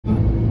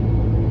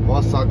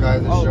What's up,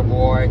 guys? It's your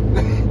boy.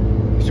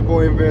 It's your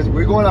boy Vince.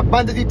 We're going to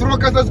Bandas Y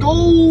Trocas. Let's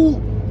go!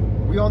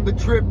 We on the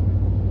trip.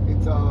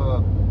 It's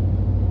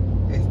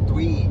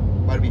 3,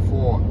 about to be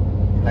 4,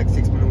 in like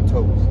 6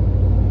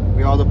 minutos.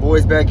 We all the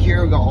boys back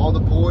here. We got all the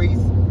boys.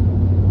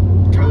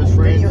 Brother's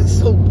friends. It's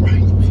so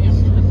bright.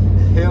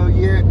 Hell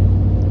yeah.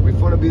 We're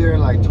gonna be there in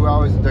like 2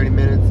 hours and 30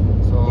 minutes.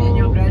 So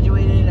Daniel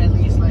graduated at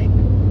least like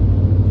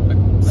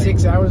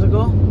 6 hours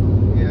ago.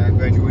 Yeah, I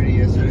graduated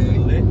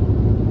yesterday.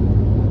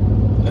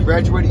 I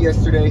graduated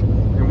yesterday,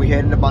 and we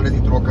heading to Bandas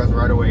Y Trocas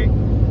right away.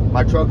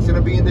 My truck's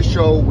gonna be in the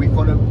show. We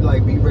gonna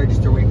like be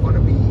registered. We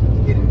gonna be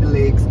hitting the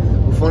legs.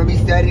 We're gonna be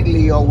Static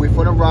Leo. We're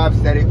gonna rob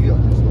Static Leo.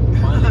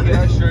 Finally get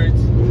our shirts.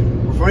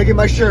 We're gonna get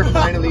my shirt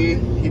finally.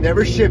 He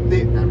never shipped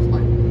it. I'm just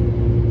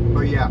playing.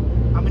 But yeah.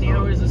 How many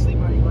hours of sleep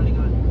are you running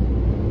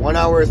on? 1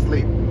 hour of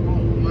sleep.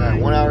 Oh, Yeah,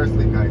 1 hour of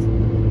sleep, guys.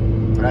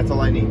 But that's all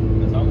I need.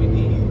 That's all we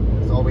need.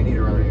 That's all we need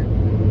around here.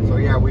 So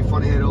yeah, we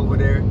gonna head over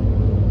there.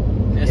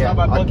 And stop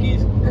by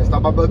Buc-ee's. And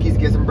stop by Buc-ee's,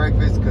 get some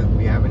breakfast, because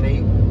we haven't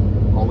ate.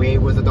 All we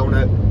ate was a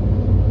donut.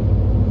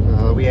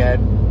 We had,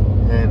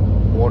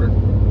 and water.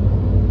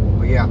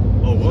 But yeah.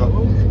 Oh,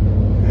 whoa.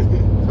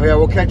 So yeah,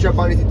 we'll catch up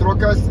on Bandas Y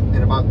Trocas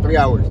in about 3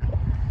 hours.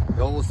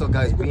 Yo, what's up,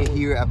 guys? We're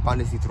here at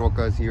Bandas Y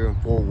Trocas here in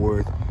Fort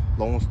Worth,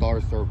 Lone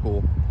Star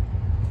Circle.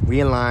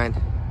 We in line,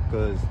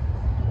 because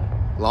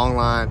long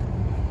line.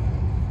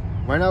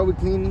 Right now we're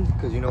cleaning,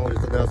 because you know there's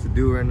nothing else to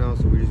do right now,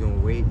 so we're just gonna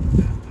wait.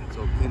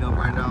 So clean up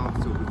right now,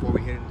 so before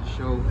we head into the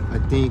show, I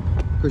think,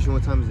 Christian,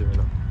 what time is it right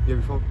now? You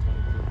have your phone?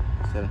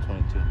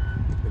 7:22.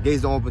 The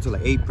gates don't open until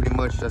like 8 pretty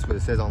much. That's what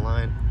it says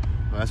online.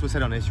 Well, that's what's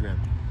said on Instagram.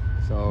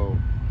 So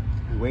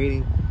we're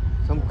waiting.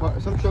 Some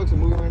trucks are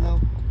moving right now.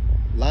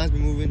 Lines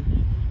been moving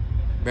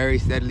very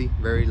steadily,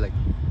 very like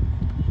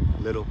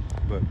little,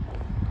 but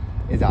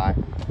it's alright.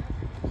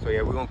 So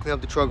yeah, we're gonna clean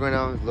up the truck right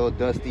now. It's a little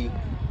dusty,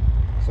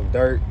 some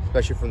dirt,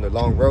 especially from the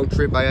long road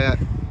trip I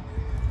had.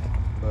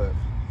 But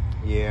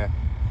yeah,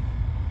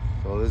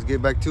 so let's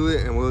get back to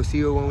it, and we'll see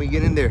you when we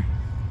get in there.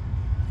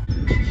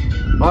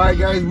 All right,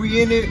 guys,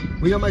 we in it.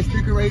 We on my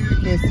speaker right here.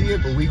 You can't see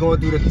it, but we going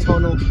through the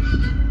tunnel.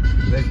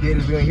 Let's get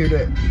it. We're gonna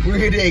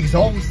hear the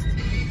exhaust.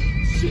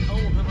 Shit. Oh,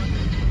 come on.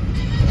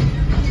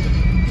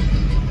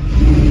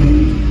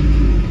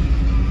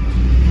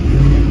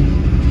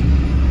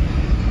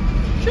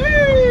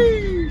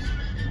 Sheesh.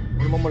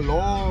 I'm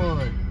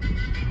alone.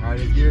 All right,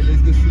 let's get it.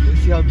 Let's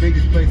see how big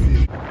this place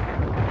is.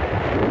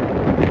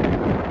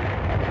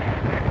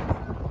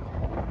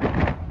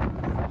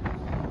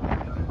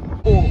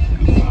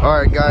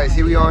 Alright guys,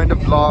 here we are in the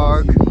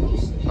vlog.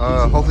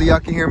 Hopefully y'all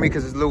can hear me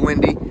because it's a little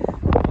windy.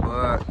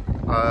 But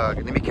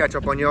let me catch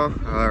up on y'all.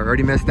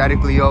 Already met Static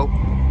Leo.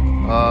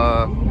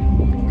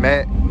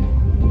 Met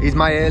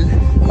Ismael.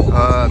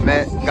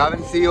 Met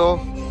Gavincillo.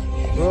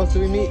 Who else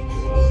did we meet?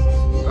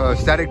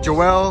 Static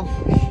Joel.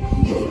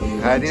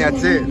 I think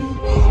that's it.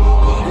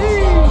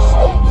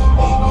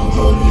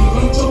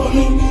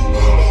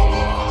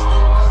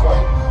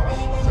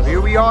 So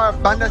here we are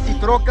at Bandas Y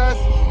Trocas.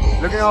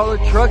 Looking at all the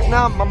trucks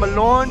now,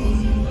 Mamalon.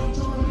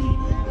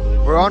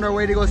 We're on our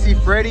way to go see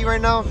Freddy right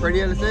now, Freddy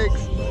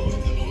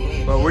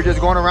L6. But we're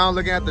just going around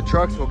looking at the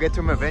trucks. We'll get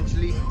to them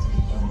eventually.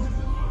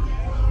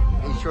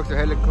 These trucks are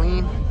hella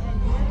clean.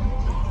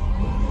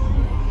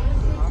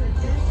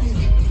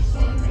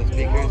 The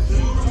speakers.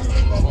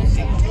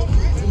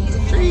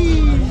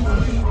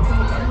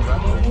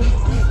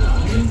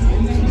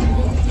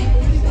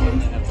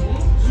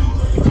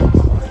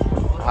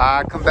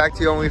 I'll come back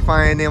to you when we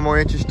find anything more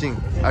interesting.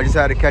 I just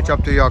had to catch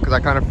up to y'all because I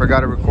kind of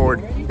forgot to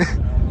record.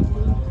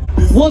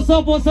 What's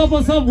up, what's up,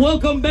 what's up?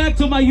 Welcome back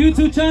to my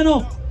YouTube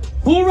channel.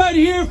 Who right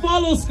here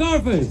follows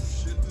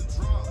Scarface?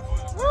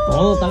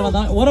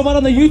 What about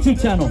on the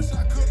YouTube channel?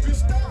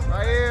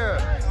 Right here.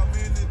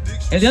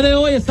 El día de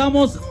hoy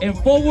estamos en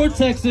Fort Worth,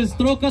 Texas,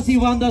 Trocas y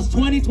Bandas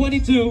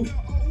 2022.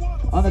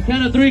 On the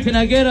count of 3, can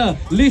I get a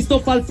listo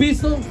pal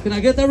pisto? Can I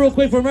get that real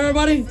quick from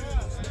everybody?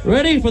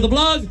 Ready for the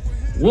vlog?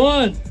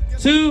 1,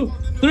 2,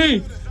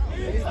 3.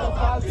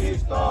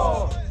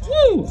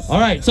 Woo! All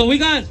right, so we're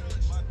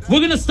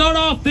gonna start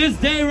off this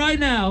day right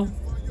now.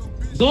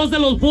 Dos de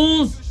los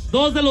Bulls,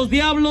 dos de los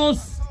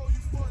Diablos.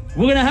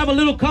 We're gonna have a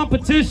little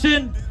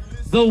competition.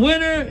 The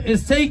winner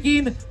is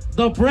taking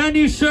the brand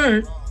new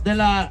shirt de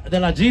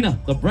la Gina.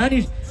 The brand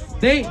new.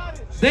 They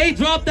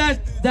dropped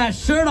that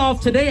shirt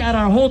off today at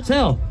our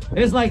hotel.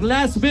 It's like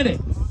last minute.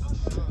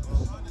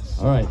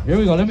 All right, here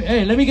we go.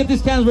 Let me get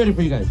these cans ready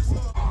for you guys.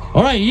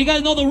 All right, you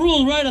guys know the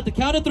rules, right? At the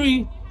count of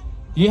 3,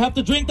 you have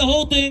to drink the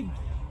whole thing.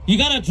 You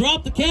gotta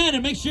drop the can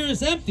and make sure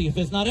it's empty. If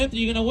it's not empty,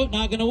 you're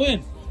not gonna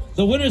win.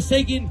 The winner's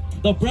taking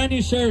the brand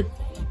new shirt.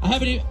 I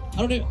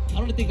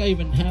don't think I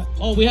even have.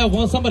 Oh, we have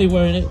somebody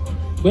wearing it.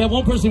 We have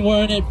one person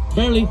wearing it,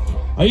 barely.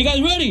 Are you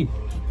guys ready?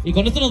 Y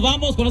con esto nos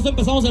vamos, con esto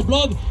empezamos el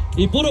vlog.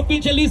 Y puro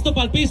pinche listo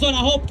pa'l piso. And I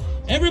hope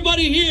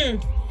everybody here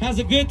has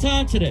a good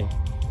time today.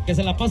 Que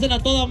se la pasen a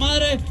toda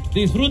madre,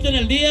 disfruten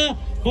el día,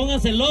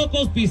 pónganse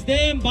locos,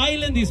 pisteen,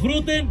 bailen,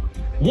 disfruten.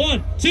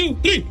 1, 2,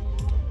 3.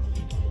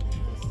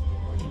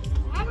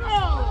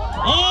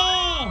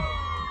 Oh!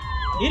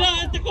 Mira,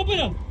 este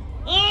compa.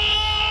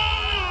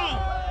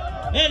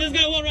 Ah! Hey, this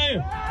guy won right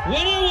here.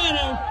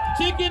 Winner,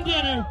 chicken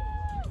dinner.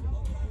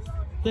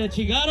 Te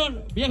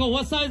chingaron. Viejo,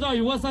 what size are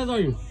you? What size are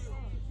you?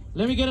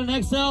 Let me get an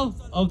XL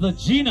of the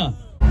Gina.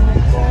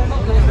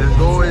 Let's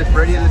go, it's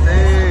Freddy and the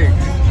Snake.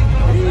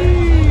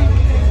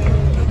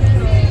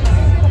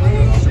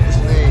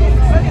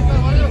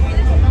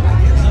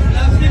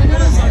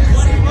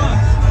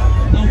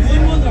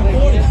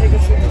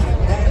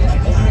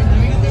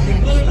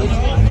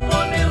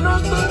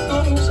 Ponernos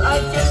todos,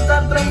 hay que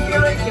estar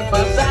tranquilo, hay que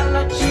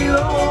pasarla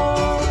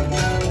chido.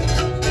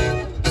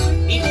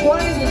 ¿Y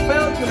cuál es el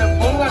pedo que me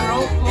ponga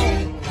loco?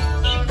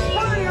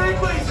 Ay, ay,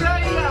 pues ya.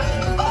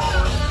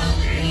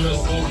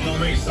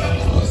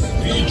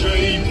 DJ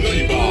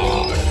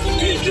Playback.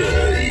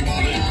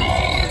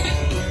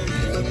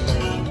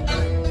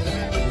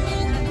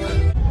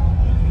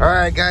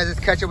 Alright guys, let's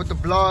catch up with the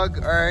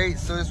vlog. Alright,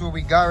 so this is what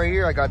we got right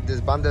here. I got this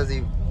Bandas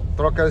Y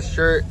Trocas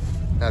shirt.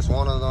 That's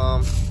one of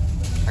them.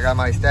 I got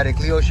my Static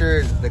Leo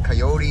shirt, the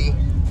Coyote.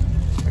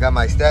 I got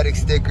my Static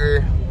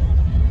sticker.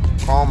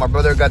 My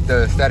brother got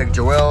the Static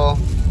Joel,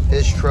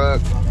 his truck.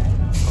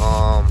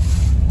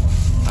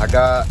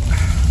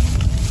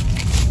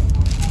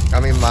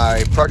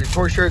 My Project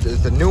Tour shirt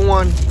is the new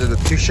one. There's the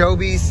two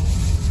Shelbys.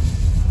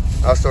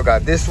 I also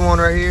got this one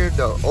right here,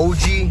 the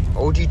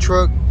OG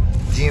truck,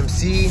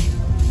 GMC.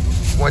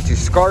 Went to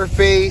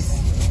Scarface.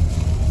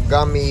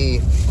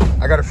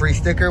 I got a free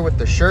sticker with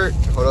the shirt.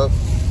 Hold up,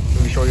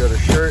 let me show you the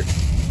shirt.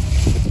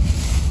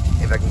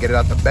 If I can get it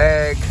out the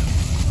bag.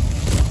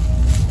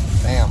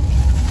 Bam.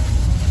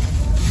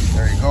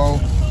 There you go.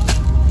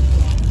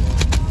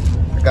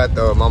 I got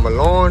the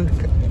Mamalone.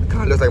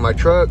 Kind of looks like my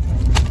truck.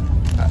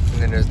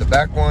 And then there's the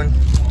back one.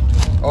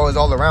 Oh, it's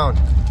all around.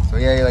 So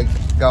yeah, you like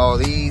got all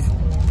these.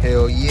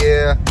 Hell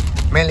yeah.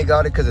 Mainly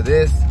got it because of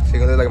this. So you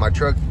can look like my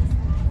truck.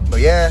 But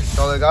yeah, that's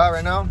all I got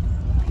right now.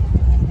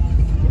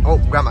 Oh,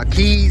 grab my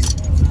keys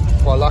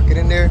before I lock it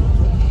in there.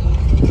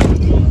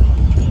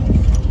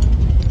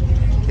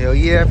 Hell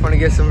yeah, I'm gonna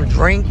get some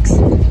drinks.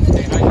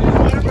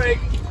 Water break.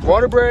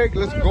 Water break,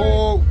 let's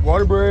go.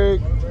 Water break.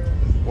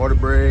 Water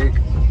break.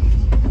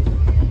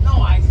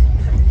 No ice.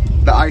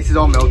 The ice is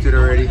all melted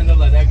already. End up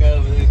like that guy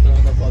over there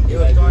throwing up all He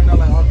was throwing up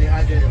like all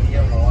dehydrated when he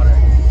had no water.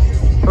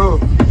 Who?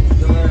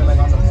 Still there, like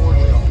on the fourth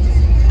wheel.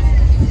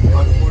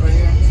 On the fourth right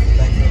here.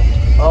 Like,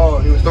 Oh,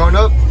 he was throwing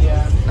up?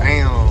 yeah.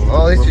 Damn.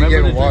 Oh, at least you're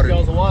getting water.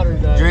 Drink y'all's water,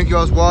 guys. Drink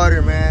y'all's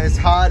water, man. It's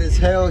hot as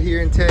hell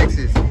here in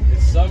Texas.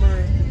 It's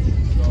summer,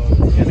 so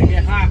it's gonna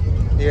get hot.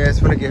 Yeah, it's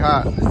gonna get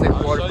hot. Let's take a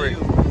I'll water show break.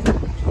 you.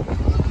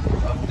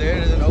 Up there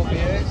is an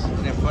OPS,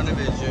 and in front of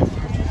it is your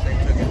same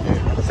truck as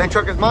there. Same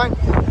truck as mine?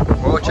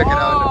 We'll go check it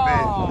out in a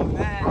bit. Oh,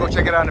 man. We'll go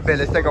check it out in a bit.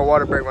 Let's take a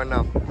water break right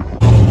now.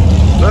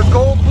 Let's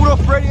go, puro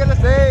Freddy on the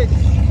stage.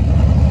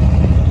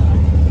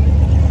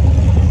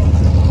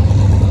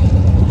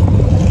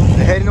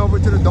 They're heading over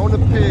to the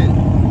donut pit.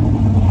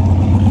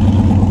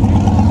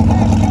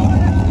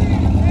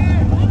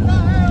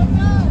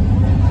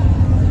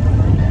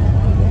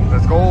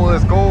 Let's go,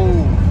 let's go.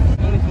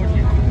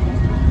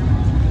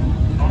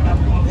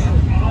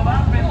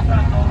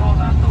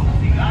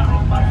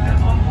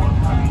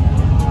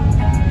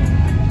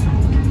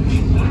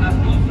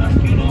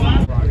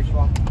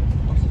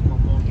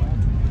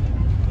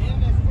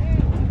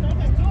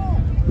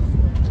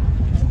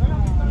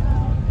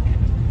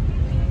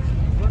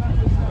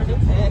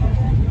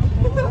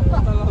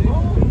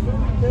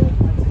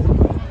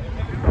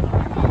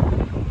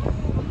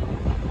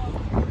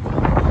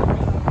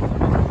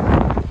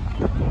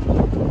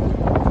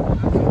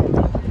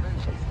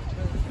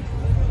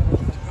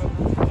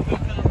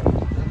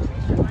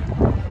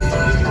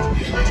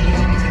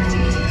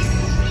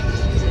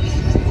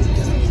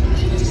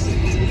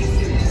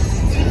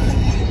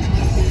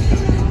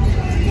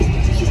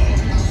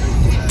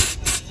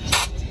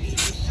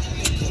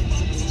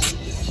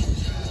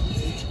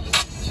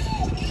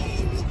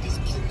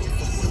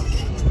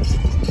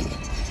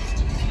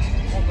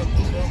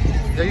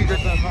 Yeah, you good.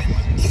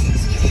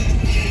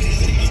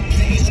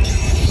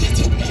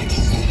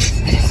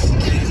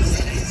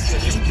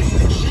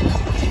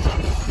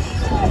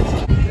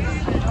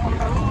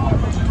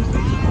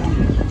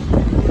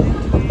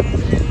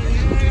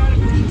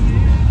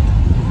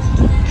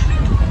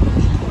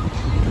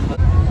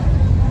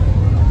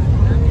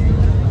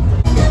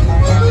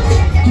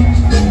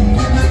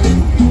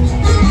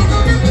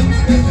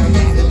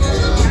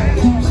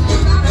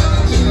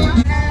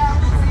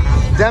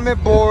 Damn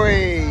it,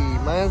 boy.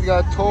 Man's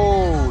got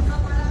towed.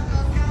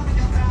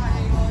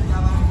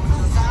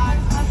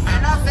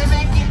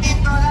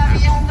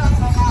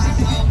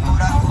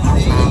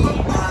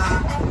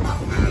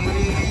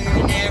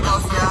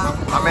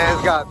 My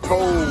man's got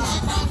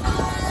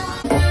towed.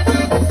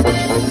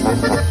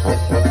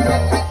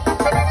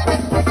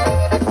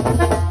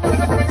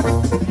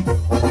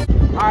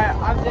 Alright,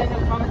 I'm Daniel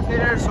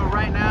Commentator. So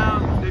right now,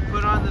 they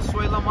put on the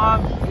Suelo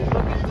mob. It's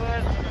looking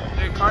good.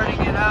 They're carting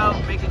it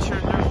out, making sure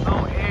there's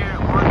no air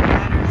on the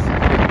headers.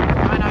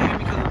 You might not hear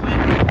me because of the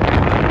wind.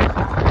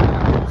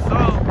 So,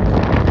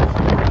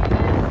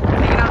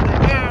 take it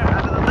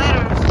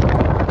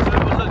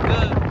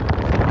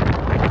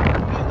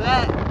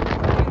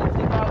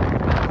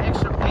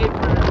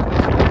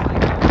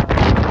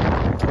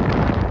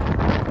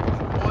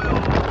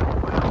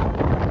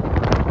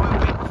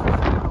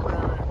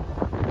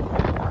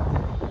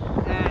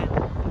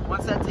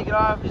it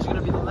off is gonna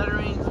be the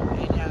letterings,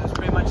 and yeah, that's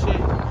pretty much it.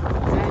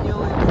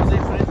 Daniel and Jose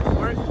put in the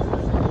work.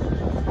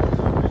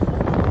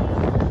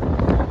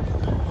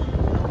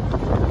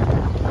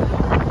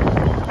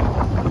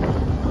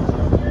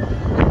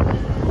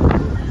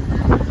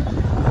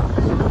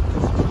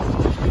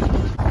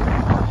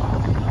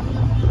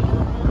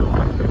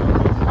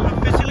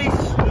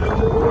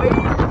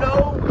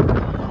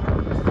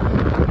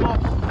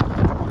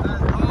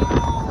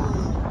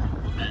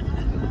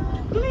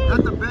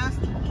 Not the best,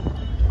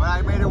 but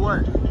I made it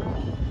work.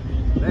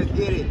 Let's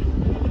get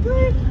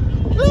it.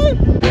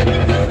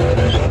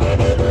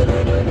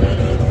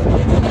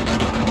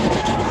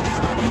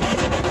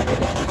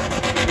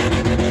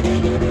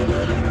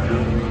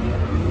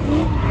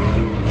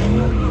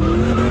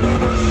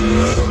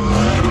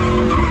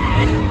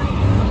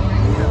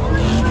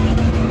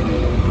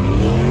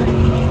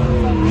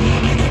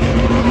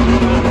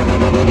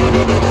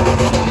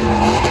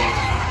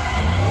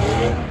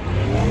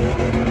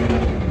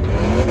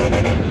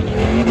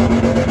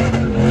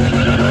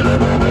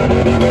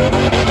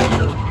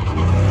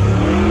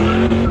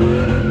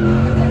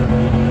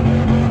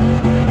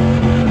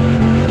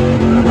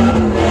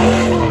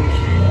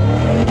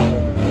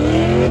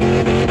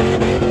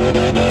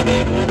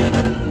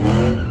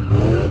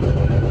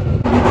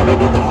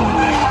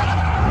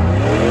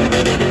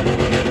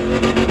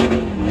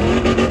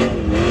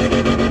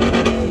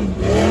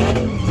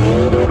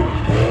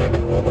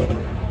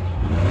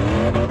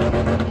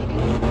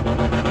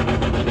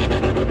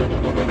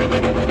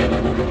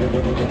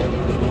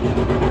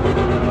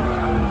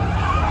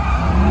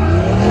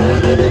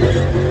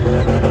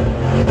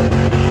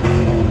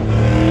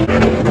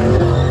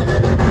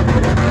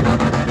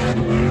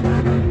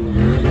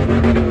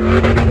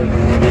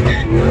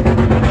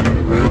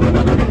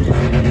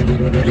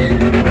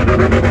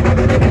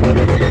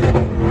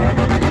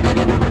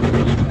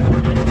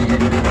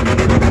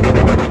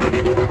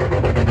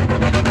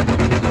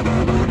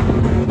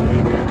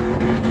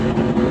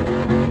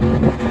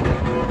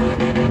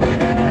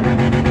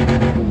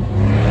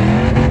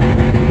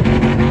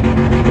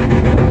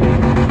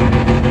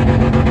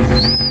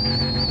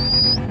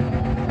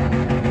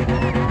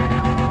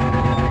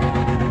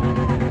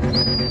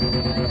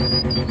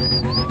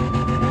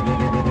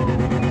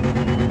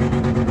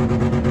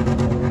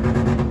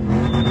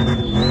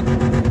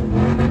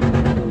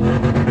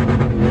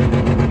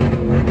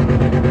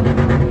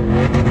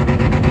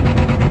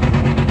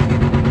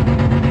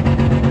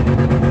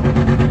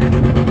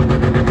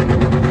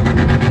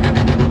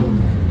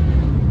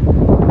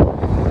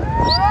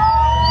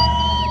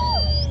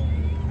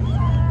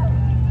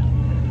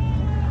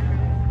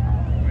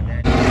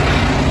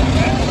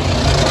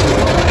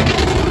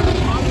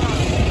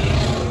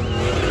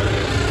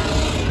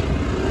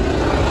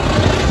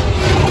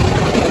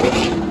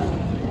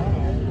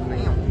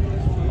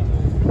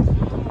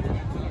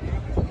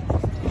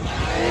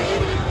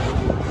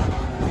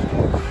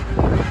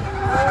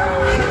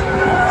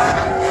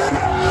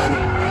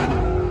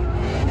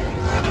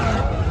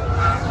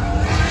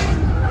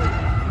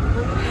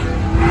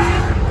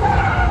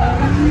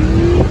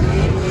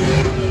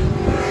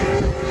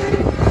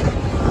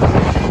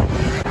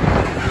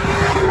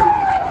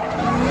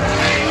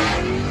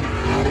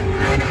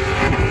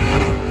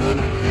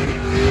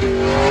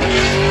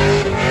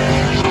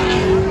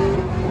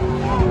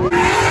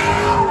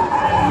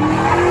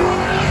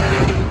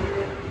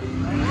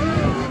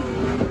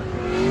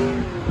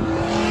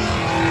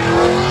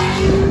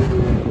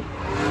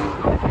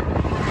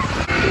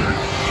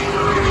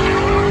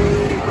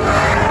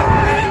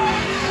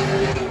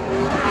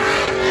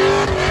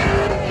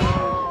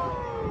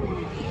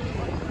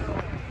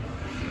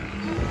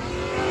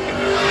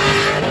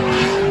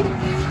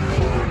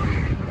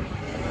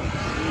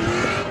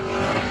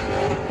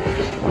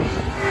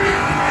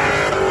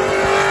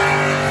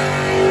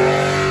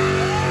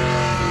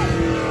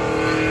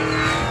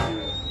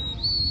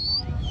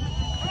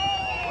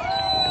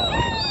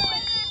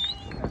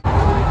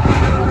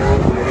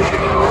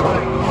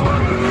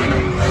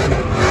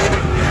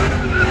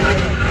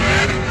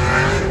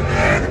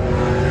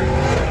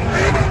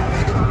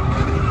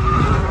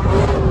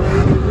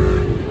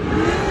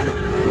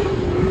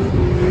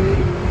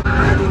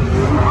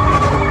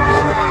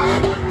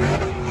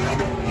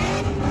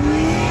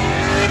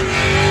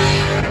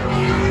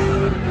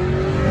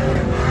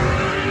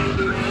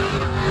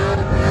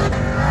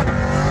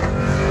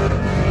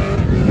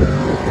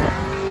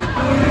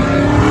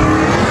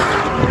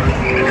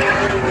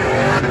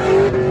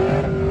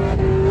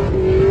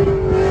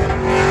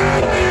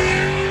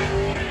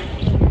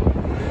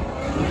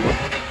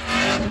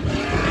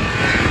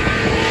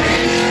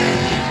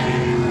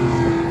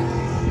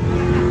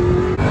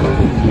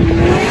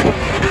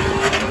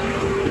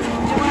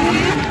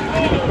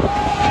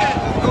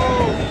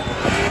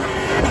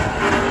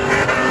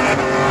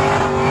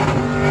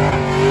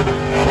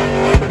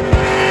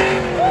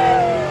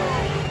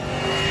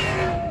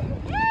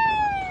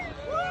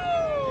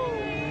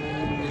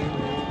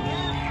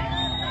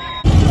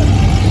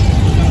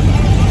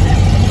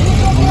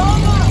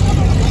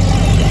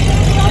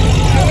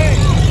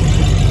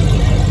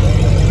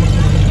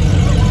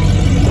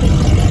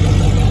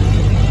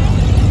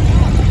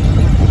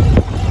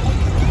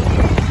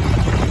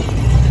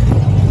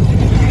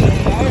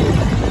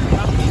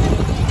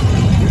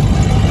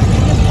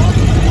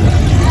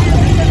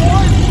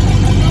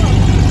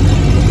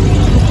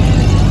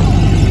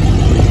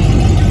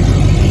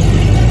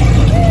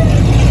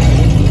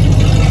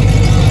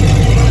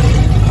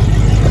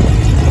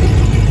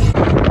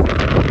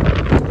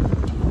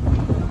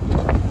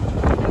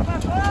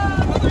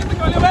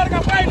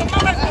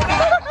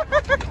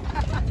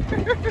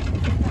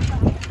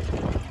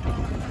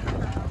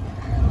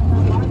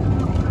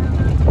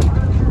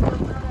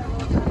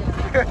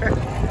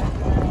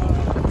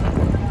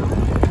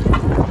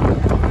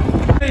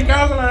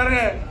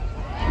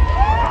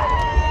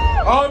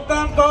 ¿Dónde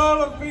están todos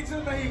los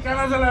pinches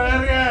mexicanos de la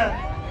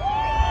verga?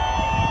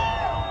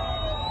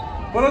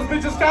 ¿Buenos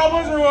pinches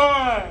Cowboys or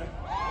what?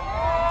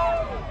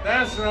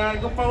 That's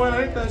right, compa, güey,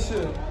 ahorita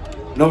shit.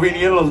 No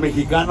vinieron los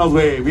mexicanos,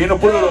 güey, vino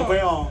puro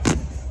europeo.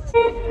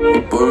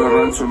 Pueblo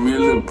rancho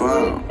humilde, pa.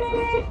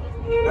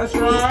 That's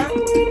right.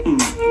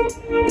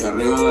 Y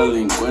arriba la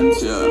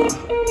delincuencia.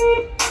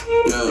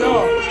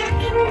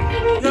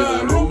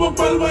 Yeah, rumbo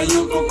pa'l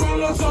bayuco con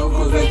los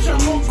ojos de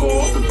chamuco.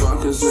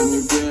 Tatuajes en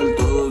mi piel,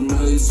 todos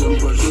me dicen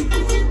pachuco.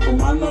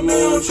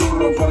 Fumándome un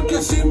churro porque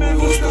así me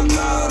gusta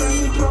andar.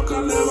 En mi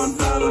troca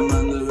levantada, me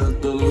han de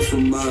ver todo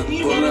sumar.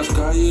 Por las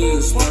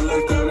calles, por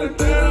la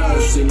carretera.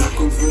 Si no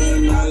confío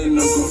en nadie,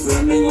 no confío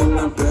en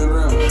ninguna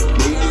perra.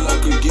 Digan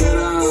lo que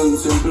quieran,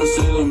 siempre he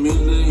sido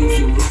humilde. Y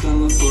si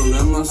buscan los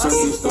problemas,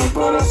 aquí estoy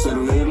para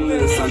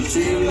servirles. Al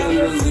chile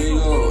les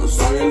digo,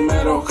 soy el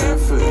mero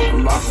jefe.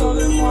 Vaso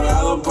de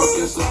morado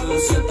porque soy de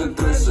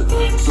 713.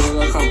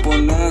 Soda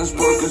japonés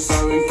porque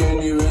saben qué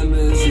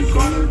niveles. Y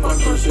con el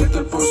paso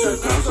 7 por si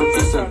acaso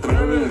que se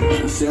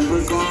atreven.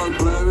 Siempre con los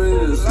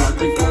plebes,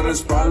 táctica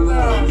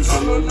respalda.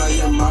 Solo una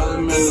llamada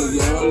y me lo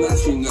lleva a la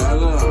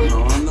chingada.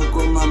 No ando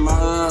con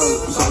mamadas,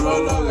 solo a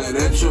lo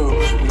derecho.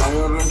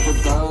 Gallo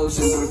respetado,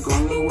 siempre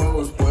con los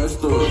huevos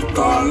puestos.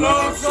 Con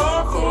los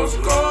ojos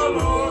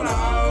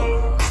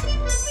colorados.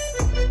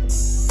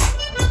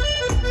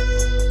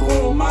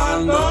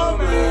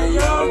 Fumándome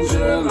yo un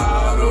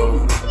gelato.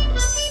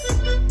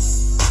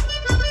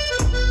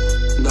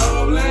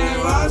 Doble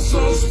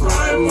vaso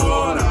Sprite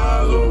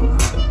morado.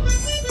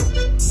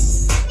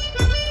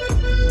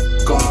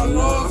 Con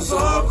los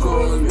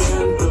ojos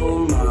bien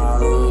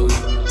tomados.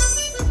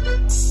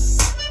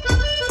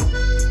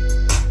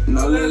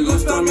 No les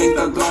gusta mi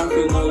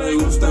tatuaje, no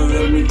les gusta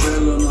ver mi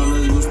pelo. No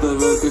les gusta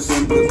ver que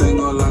siempre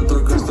tengo la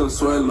troca hasta el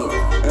suelo.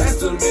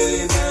 Esto es mi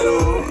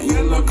dinero y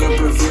es lo que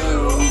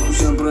prefiero.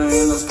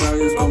 Siempre en las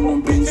calles como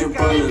un pinche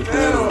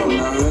paletero.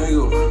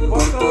 Navego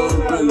por todo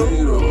el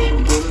peligro.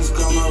 Pura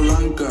escama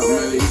blanca,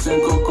 me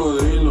dicen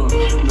cocodrilo.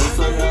 No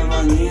soy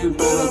albañil,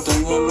 pero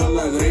tengo los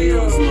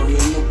ladrillos.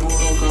 Moviendo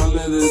puro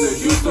jale desde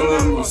Houston a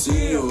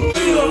Hermosillo.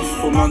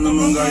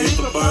 Fumándome un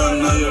gallito para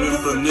nadie bien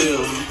prendido.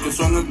 Que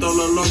suene todas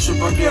las noches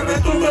pa' que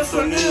retumbe el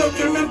sonido.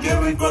 Que me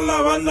entierren con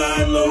la banda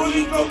es lo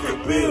único que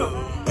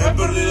pido. He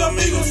perdido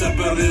amigos, he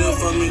perdido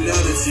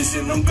familiares. Y si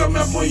nunca me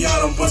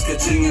apoyaron, pues que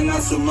chinguen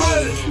a su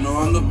madre.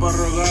 No ando pa'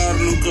 rogar,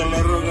 nunca le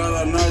he rogado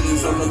a nadie.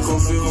 Solo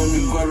confío en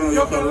mi cuerno y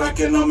ojalá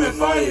que no me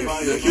falle.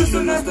 De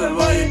Houston hasta el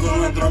valle con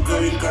una troca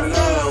bien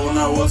cargada.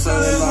 Una bolsa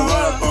de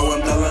lavada pa'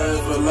 aguantar la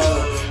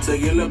desvelada.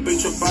 Seguirle el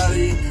pinche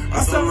party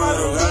hasta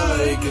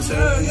madrugada. Y que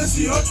sea de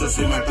 18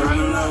 si me traen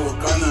una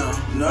bocana.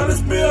 No les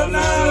pido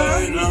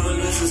nada y no lo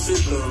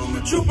necesito.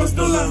 Me chupas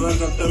tú la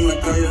verga, te me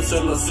callas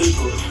el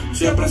hocico.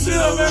 Siempre he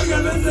sido verga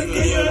desde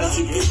que yo era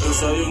chiquito.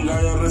 Soy un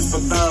gallo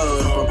respetado,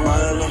 el papá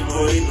de los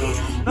pollitos.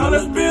 No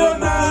les pido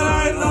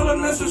nada y no lo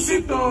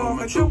necesito.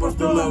 Me chupas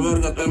tú la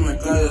verga, te me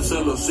callas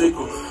el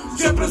hocico.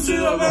 Siempre he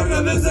sido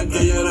verga desde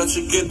que yo era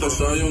chiquito.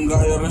 Soy un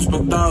gallo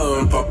respetado,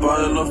 el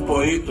papá de los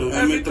pollitos.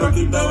 En mi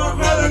troquita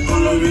bajada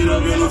con los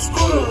vidrios bien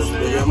oscuros.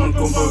 Le llamo al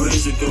compa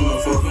Brice que me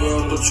forjó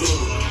otro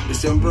churro. Y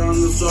siempre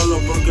ando solo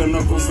porque no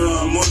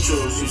confío en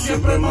muchos. Y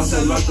siempre más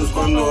celotes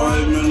cuando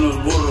hay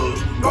menos burros.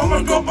 Como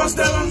el compa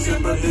Esteban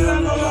siempre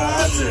tirando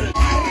la H.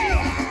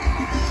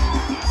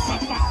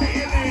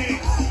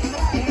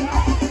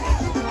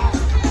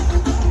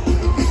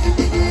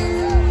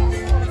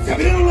 Se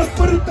abrieron las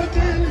puertas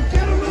del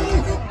infierno.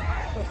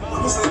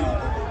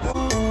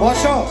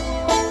 Ocho.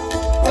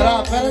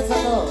 Espérense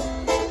todos.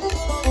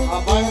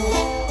 Apáguenlo.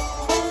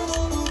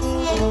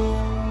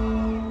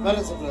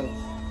 Espérense, plebe.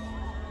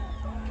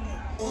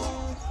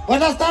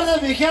 Buenas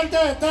tardes, mi gente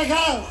de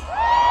Texas.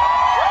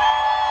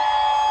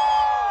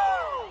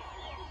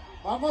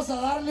 Vamos a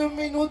darle un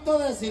minuto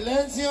de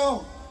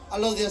silencio a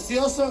los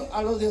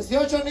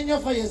 18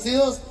 niños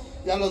fallecidos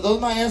y a los 2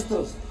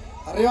 maestros.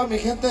 Arriba, mi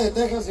gente de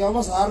Texas, y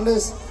vamos a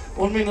darles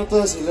un minuto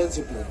de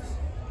silencio, plebe.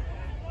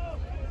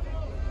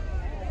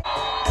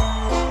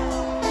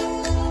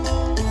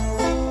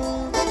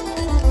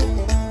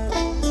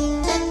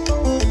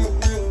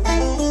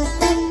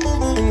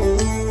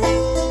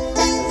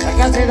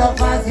 Ha sido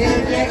fácil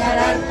llegar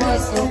al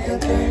puesto que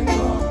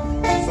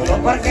tengo,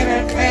 solo porque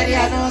en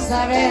feria no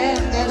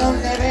saben de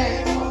dónde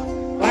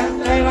vengo.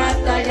 Cuánto he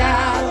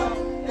batallado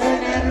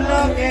tener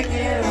lo que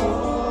quiero.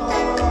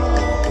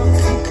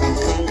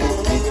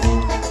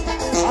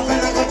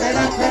 Apenas corté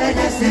las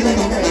estrellas y de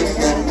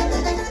iglesia,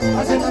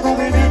 haciendo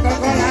movimiento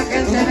con la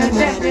gente en el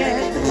cheque.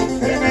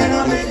 Primero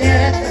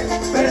billetes,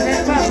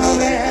 perder para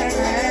moverme.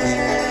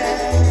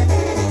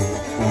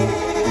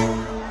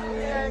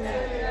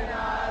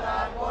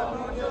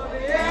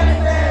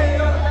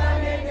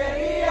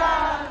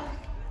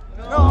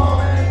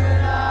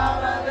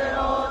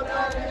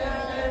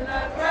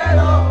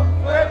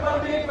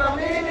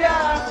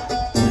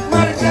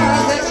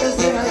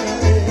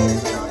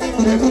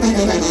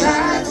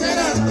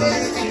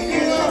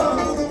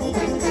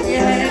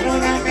 Tienen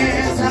una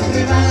mesa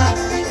privada.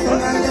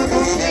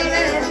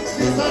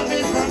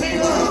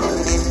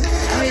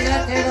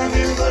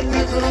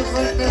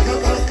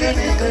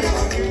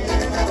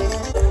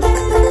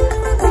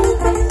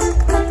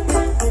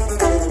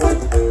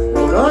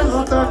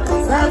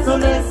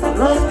 son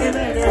los que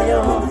veré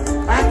yo.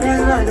 Aquel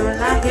rollo en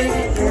la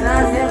quiniela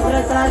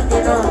siempre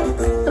tranquilo.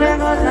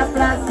 Traemos la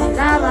plaza y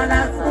la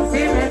balanza, si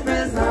me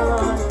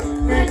pensamos.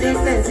 Me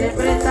dice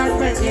siempre estar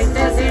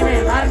pendiente si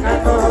me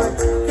marca todo.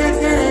 ¿Qué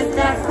quieres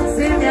que haga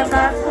si me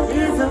apaga y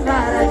su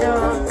cara yo?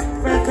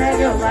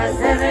 Prefiero más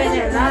se me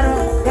llenaron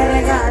que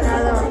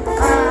regañado.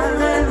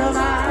 Algo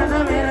malo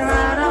mi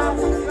hermano,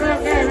 creo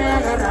que me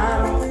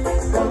agarraron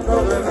con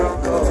todo el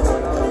ronco.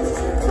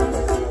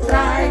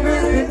 Traigo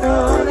el pito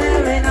de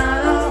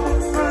venado,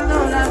 cuando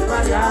las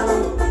fallado,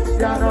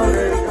 ya no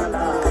le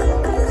calaba.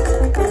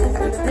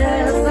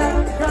 Empieza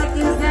que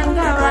aquí se ha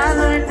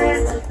acabado y que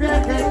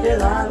se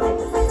quedaron,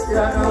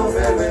 ya no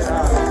me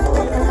verán.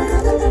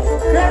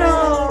 Pero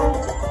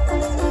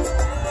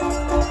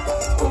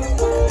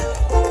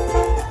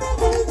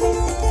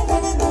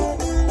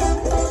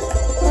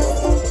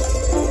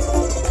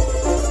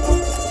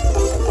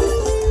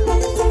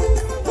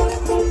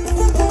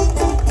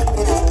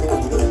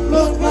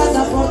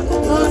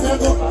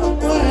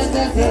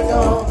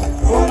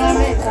una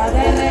mesa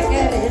de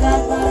requerida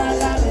para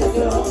la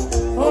misión,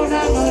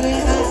 una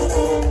morena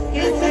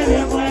que se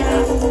vio buena,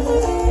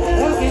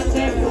 pero que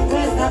se vio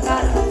puesta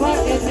cara,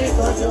 porque se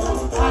cogió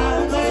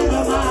algo en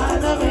lo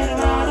malo, mi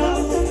hermano.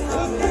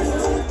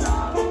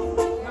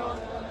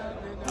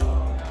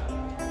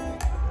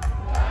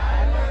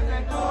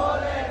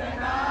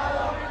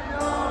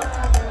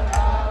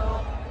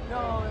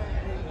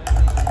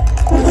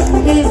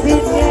 Y si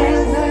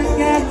piensan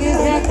que aquí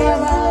se ha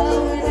acabado,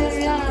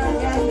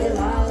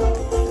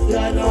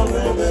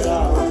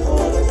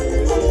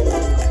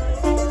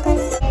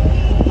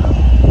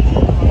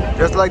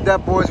 just like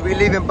that, boys, we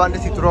leave in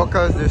Bandas Y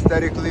Trocas. The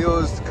static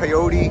Leo's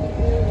Coyote.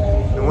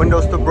 The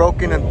window's still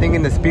broken. I'm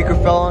thinking the speaker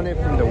fell on it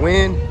from the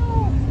wind.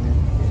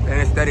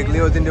 And static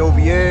Leo's in the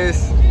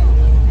OBS.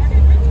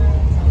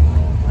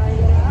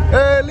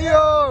 Hey,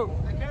 Leo!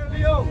 Take care,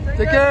 Leo!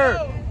 Take care!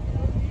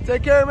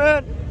 Take care,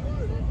 man!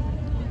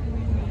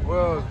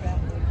 Whoa.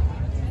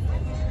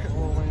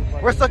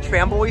 We're such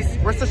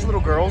fanboys. We're such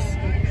little girls.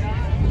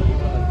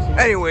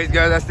 Anyways,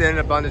 guys, that's the end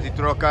of Bandas Y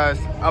Trocas.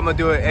 I'm gonna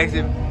do an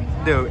exit,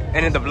 the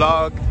end of the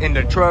vlog in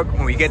the truck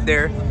when we get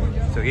there.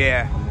 So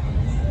yeah.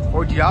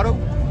 Or Giotto?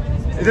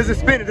 It doesn't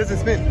spin, it doesn't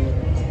spin.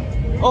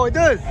 Oh, it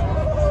does.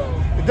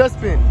 It does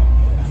spin.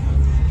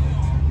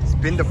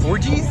 Spin the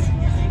 4Gs?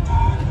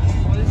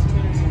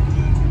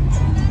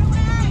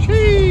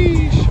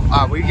 Sheesh.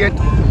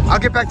 I'll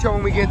get back to you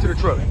when we get into the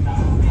truck.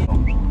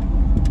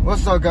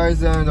 What's up,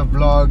 guys? In the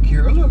vlog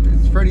here. Oh, look,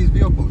 it's Freddy's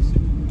vehicles.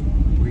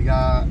 We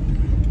got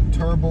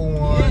turbo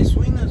one. Yeah,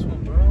 swing this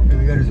one, bro. And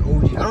we got his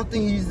OG. I don't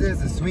think he used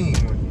this as a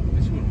swinging one.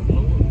 This one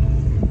blow up.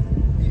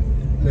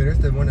 Look, that's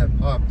the one that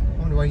popped. I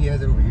wonder why he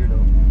has it over here though.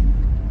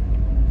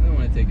 I don't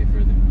want to take it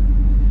further.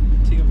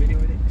 Take a video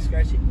with it,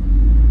 scratch it.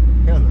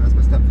 Hell no, that's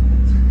messed up.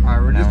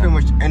 Alright, we're just pretty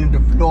much ending the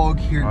vlog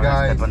here,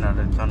 guys. Step under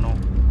the tunnel.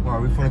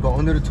 Alright, we're gonna go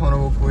under the tunnel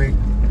real quick.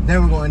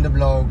 Then we're gonna end the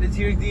vlog. Let's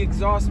hear the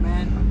exhaust,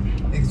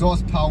 man.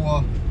 Exhaust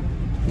power.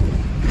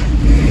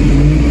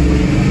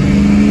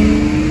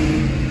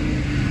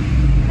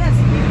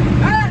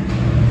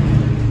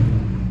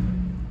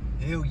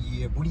 Hell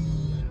yeah, buddy.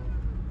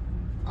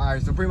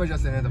 Alright, so pretty much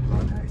that's the end of the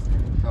vlog, guys.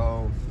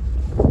 So,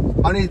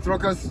 Bandas Y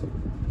Trocas,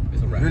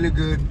 really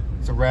good.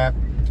 It's a wrap.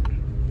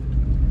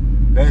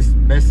 Best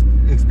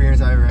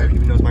experience I ever had,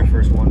 even though it's my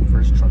first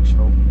truck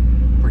show,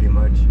 pretty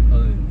much.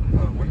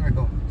 Where do I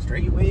go?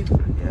 Straight? Heat wave?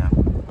 Yeah.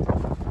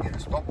 Yeah,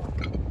 stop.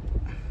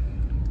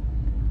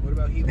 What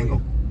about heat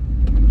wave?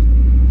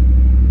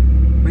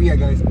 But yeah,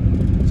 guys.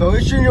 So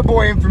it's your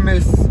boy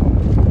Infamous.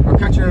 I'll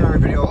catch you in another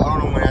video. I don't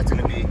know when that's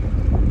gonna be.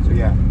 So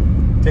yeah,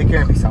 take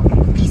care and peace out.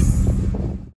 Peace.